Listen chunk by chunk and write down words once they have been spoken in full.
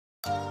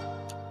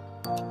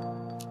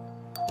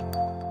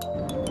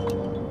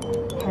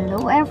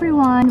Hello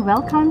everyone!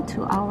 Welcome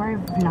to our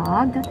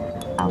vlog,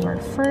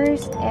 our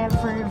first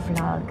ever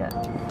vlog.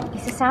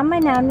 Isasama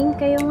namin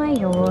kayo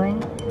ngayon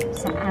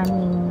sa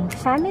aming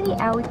family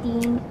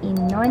outing in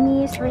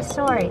Noni's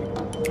Resort.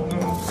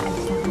 Ayan,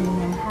 paalis na kami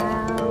ng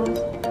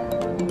house.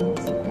 Ayan,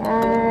 si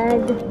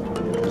Dad.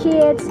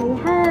 Kids, say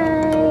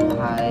hi!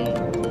 Hi!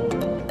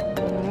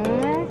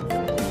 Yes,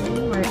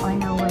 we're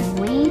on our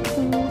way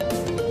to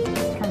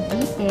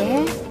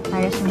Cavite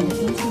para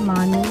sunduin si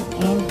Mommy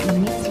and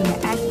i-meet sila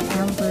Ate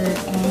Amber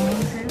and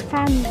her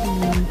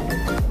family.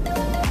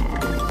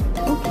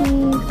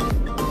 Okay,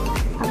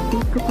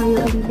 update ko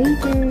kayo ulit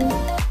later.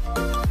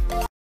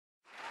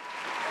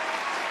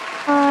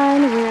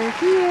 We're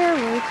here.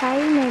 We're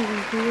finally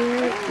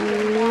here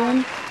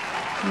in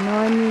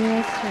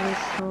Noni's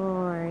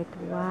Resort.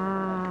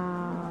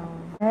 Wow.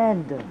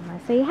 Red.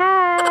 Say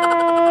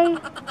hi!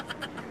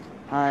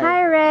 Hi.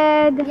 Hi,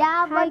 Red!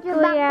 Yeah, hi, but your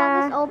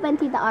backpack is open,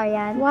 Tita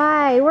Arian.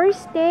 Why?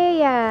 Where's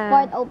Thea?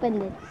 Ford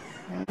opened it.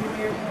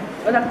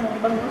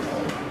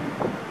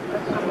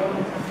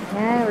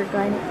 Yeah, we're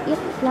going to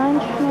eat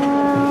lunch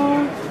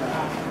now.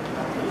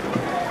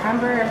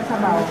 Amber,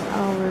 sabaw.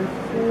 Our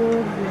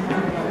food, we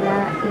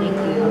have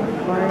laing,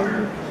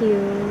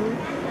 barbecue.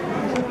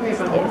 What is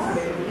this?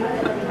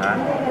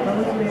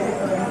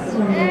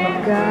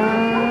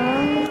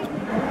 Sinigang.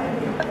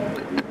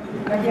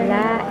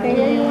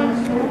 Laing.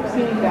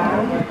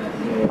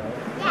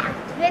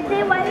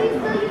 Why are you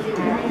still using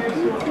that?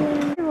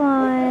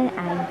 Everyone,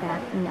 I'm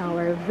back in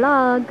our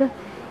vlog.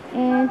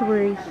 And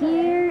we're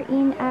here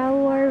in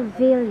our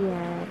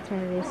villa,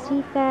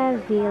 Teresita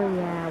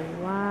Villa.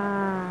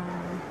 Wow!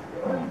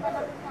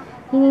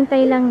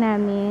 Hinintay lang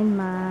namin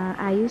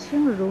maayos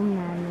yung room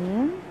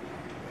namin.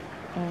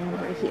 And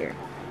we're here.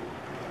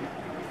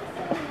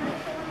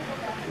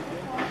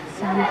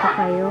 Sama ko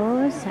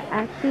kayo sa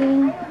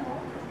ating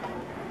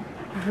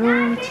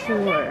room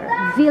tour.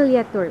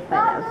 Villa tour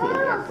pala.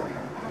 Villa tour.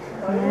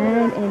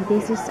 Yan. And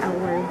this is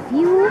our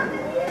view.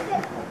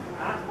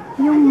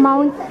 Yung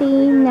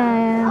mountain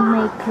na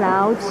may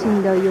clouds,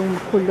 yun daw yung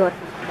Maculot,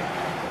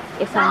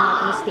 if I'm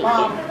not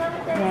mistaken.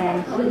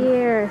 Then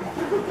here,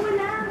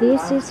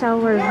 this is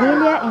our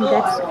villa and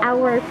that's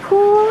our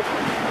pool.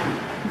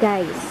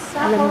 Guys,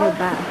 alam nyo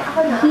ba,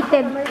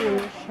 heated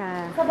pool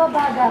siya.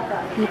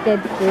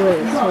 Heated pool.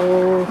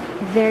 So,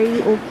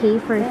 very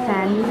okay for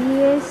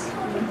families.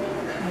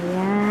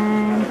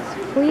 Ayan.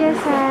 Kuya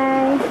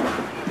Sai.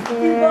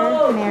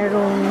 There,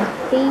 merong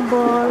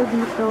table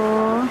dito.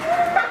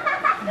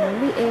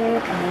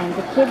 Maliit, and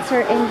the kids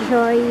are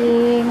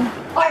enjoying.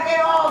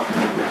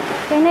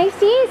 Can I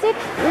see? Is it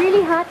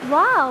really hot?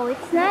 Wow,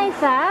 it's nice,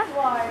 huh?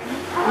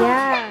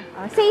 Yeah.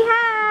 Oh, say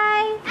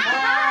hi!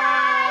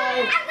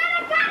 Hi! I'm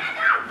gonna cut it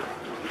off!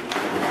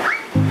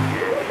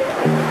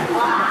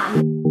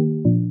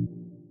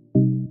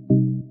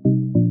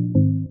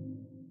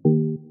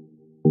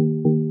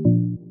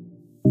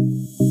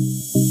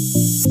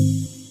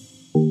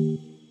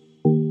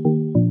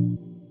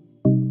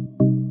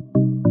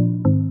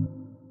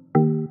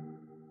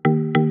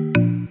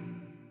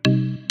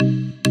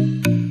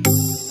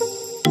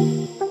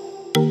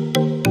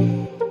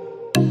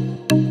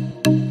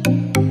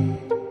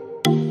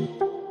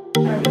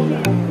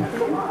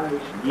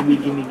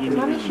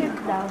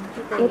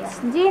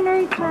 It's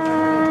dinner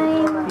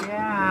time.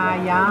 Yeah,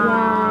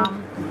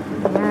 yum.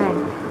 Yan.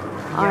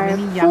 Our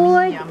Yummy,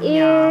 food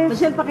yummy, yum, is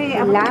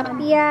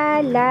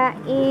tilapia,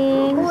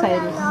 laing,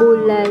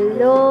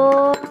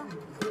 bulalo,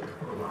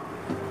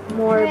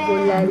 more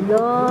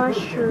bulalo,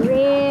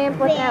 shrimp,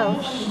 what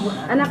else?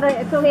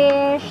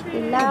 Fish,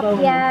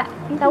 tilapia,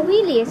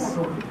 tawilis,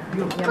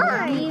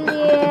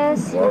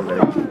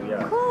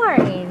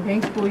 corn.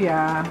 Thanks,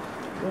 Kuya.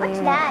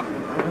 What's that?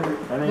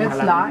 That's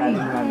live.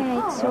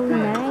 Yeah, it's so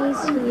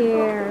nice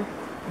here.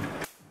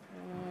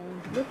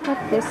 And look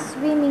at the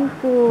swimming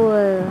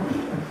pool.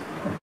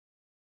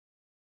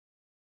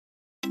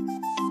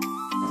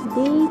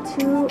 Day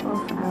 2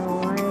 of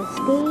our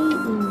stay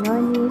in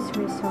Noni's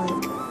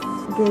Resort.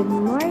 Good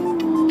morning!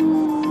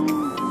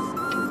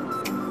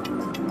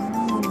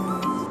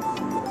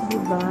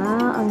 Diba?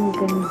 Ang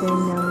ganda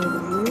ng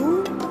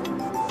view.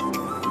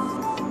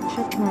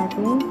 Check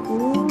natin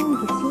kung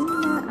gising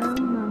na ang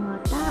mga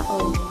tao.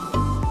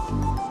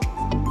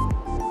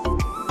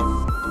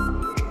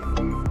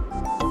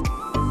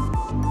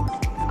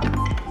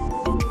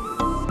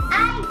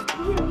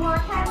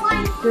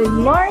 Good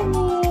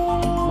morning!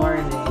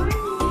 Morning.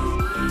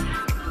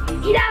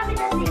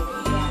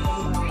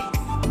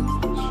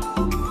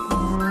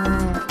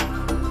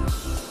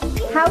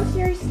 How's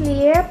your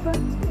sleep?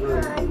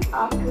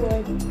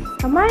 Good.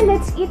 Come on,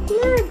 let's eat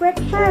your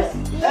breakfast.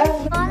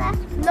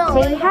 No.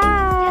 Say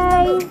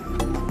hi!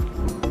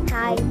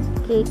 Hi.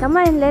 Okay, come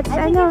on, let's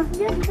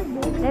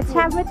let's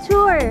have a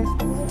tour.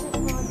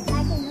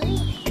 I can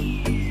reach.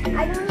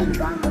 I don't need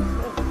gum.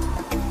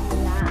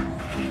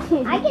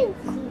 Yeah. I can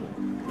see.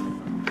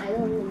 I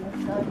don't need my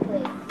start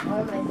plate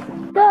or my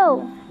phone.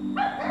 Go! I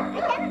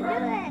can't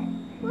do it.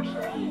 Push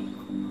me.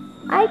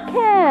 I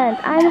can't.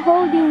 I'm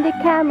holding the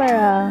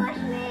camera. Push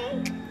me.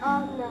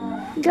 Oh no.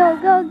 Go,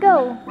 go,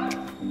 go!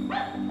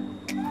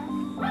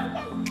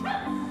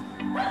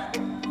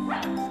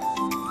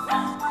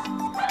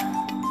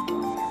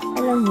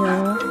 Alam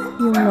nyo,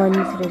 yung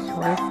Noni's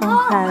Resort,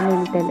 pang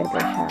family talaga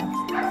siya.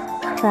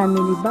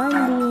 Family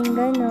bonding,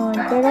 ganon.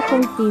 Pero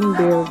kung team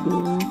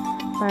building,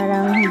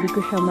 parang hindi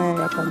ko siya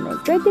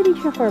ma-recommend. Pwede rin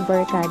siya for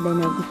barkada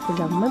na gusto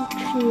lang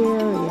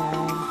mag-chill.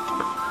 Yan.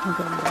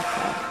 Maganda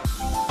siya.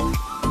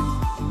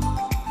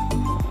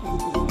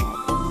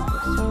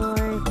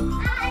 Resort.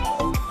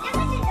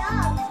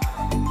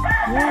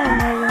 Yan,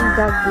 mayroong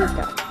dog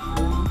dito.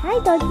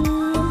 Hi, doggy!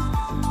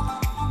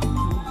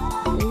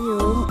 Ito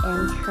yung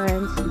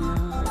entrance ng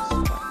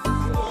resort.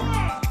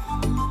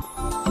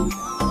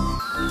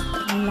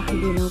 Ang laki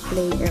din ng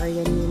play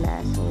area nila.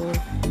 So,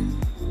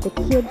 the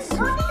kids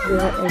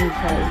will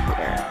enjoy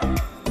here.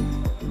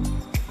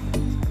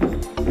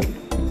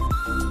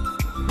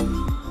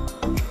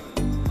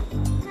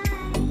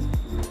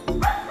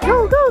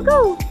 Go, go,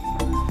 go!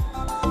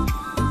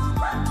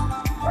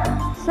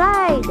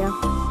 Slide!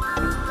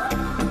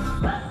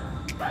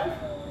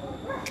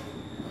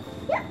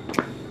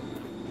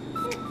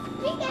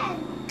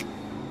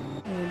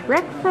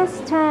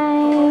 Breakfast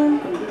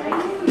time!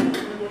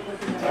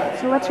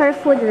 So, what's our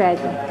food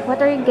ready?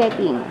 What are you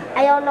getting?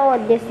 I don't know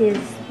what this is.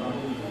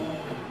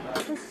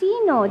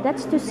 Tocino.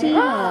 That's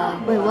tocino.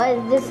 Wait, what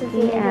is this?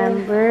 The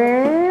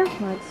Amber.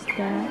 What's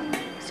that?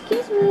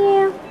 Excuse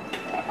me.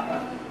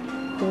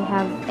 We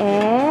have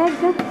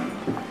egg.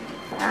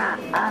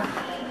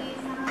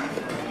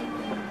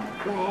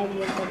 My egg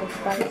is for the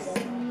spice.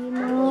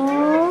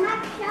 Tocino.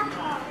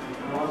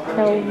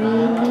 The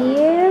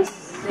Willies.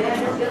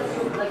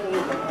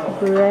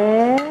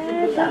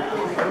 Bread.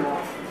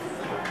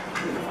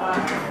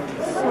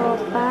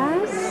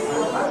 Sopas.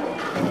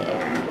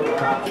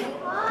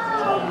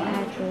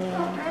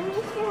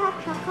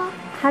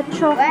 Hot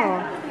choco.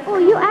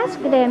 Oh, you ask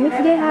them if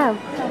they have.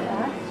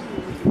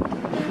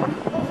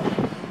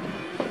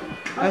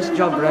 Nice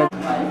job, Red.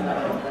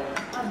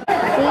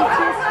 Stay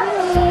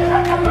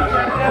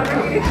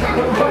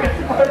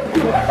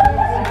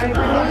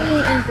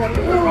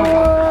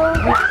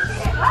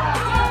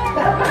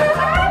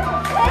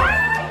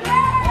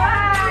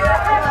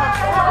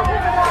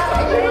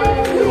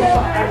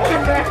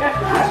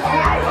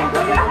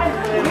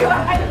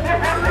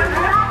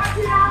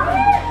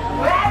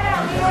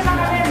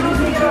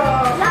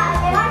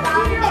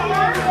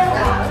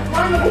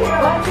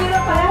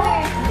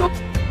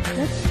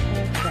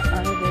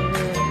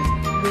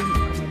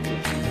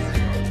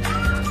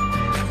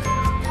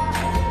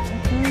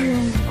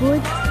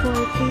good for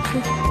 2 to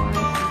 4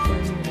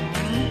 people nila.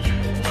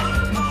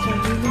 Nasa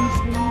willing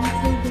swimming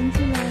pool din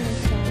sila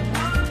sa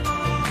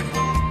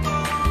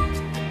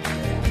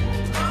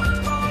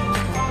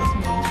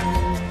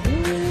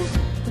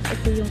tapos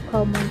ito yung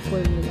common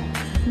pool nila.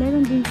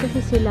 Meron din kasi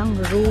silang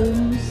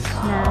rooms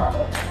na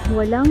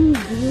walang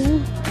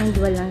view and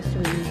walang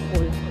swimming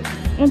pool.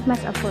 And mas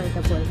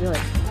affordable yun.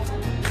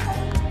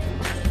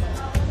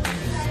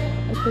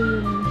 Ito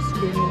yung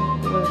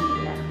swimming pool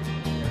nila.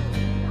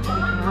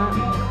 Ayan,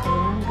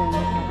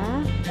 ganda.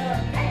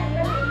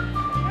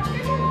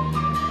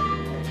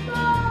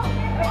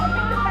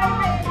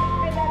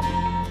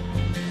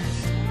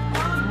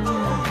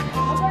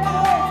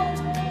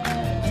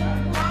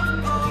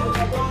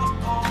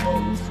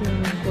 Yung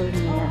swimming pool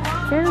nila.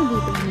 Pero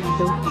dito hindi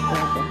daw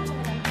together.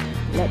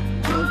 Let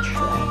me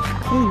try.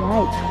 Oh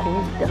yeah, it's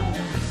cold.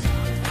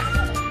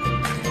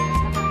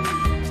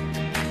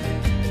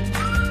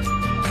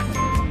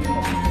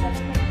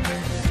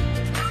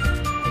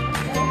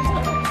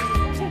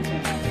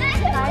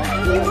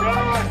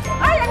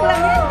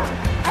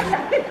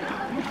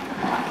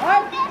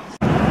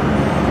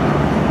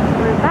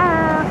 We're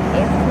back.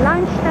 It's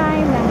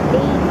lunchtime ng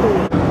day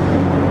 2.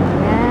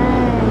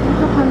 Yan.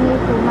 Dito kami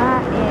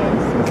kumain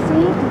sa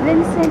St.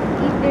 Vincent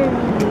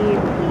Eatery.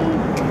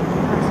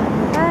 Pasok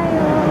na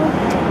tayo.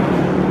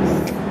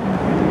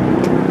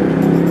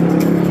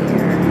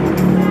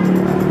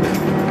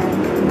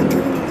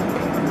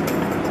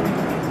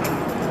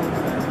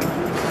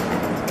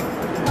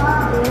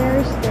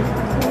 There's the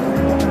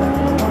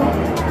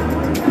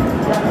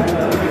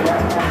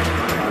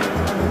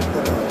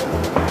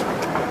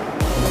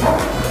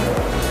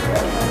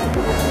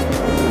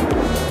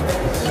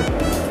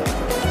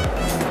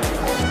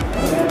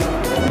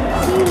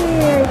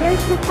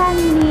there's the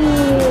family.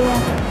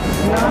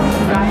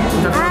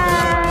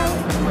 Hi.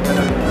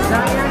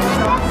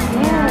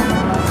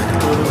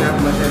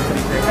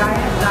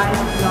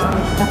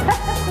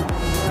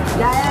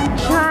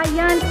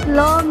 Giant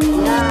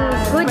lomi.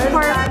 Good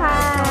for 5.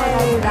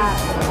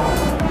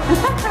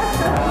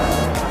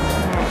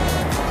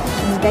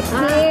 The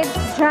kids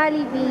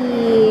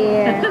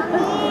Jollibee.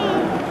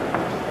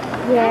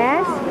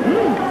 Yes.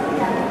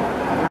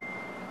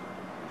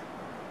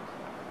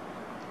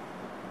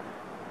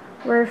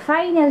 We're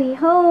finally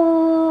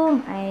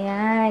home!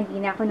 Ayan, hindi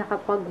na ako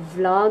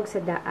nakapag-vlog sa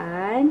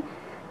daan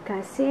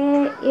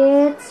kasi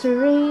it's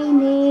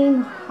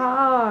raining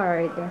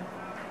hard.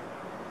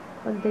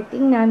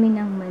 Pagdating namin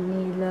ng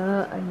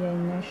Manila,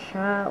 ayan na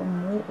siya,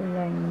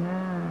 umuulan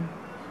na.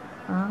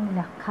 Ang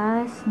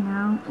lakas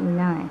ng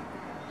ulan.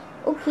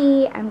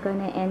 Okay, I'm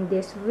gonna end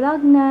this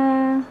vlog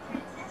na.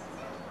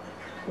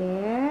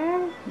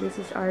 There,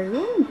 this is our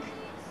room.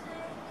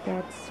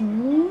 That's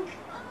me.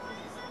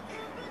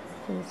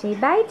 So say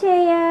bye,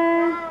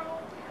 Taya.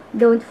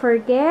 Don't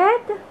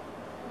forget.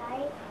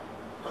 Right?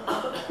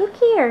 Look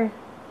here.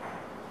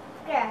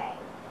 Okay.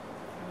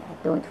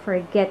 Don't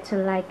forget to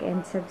like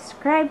and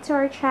subscribe to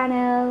our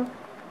channel.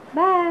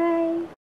 Bye!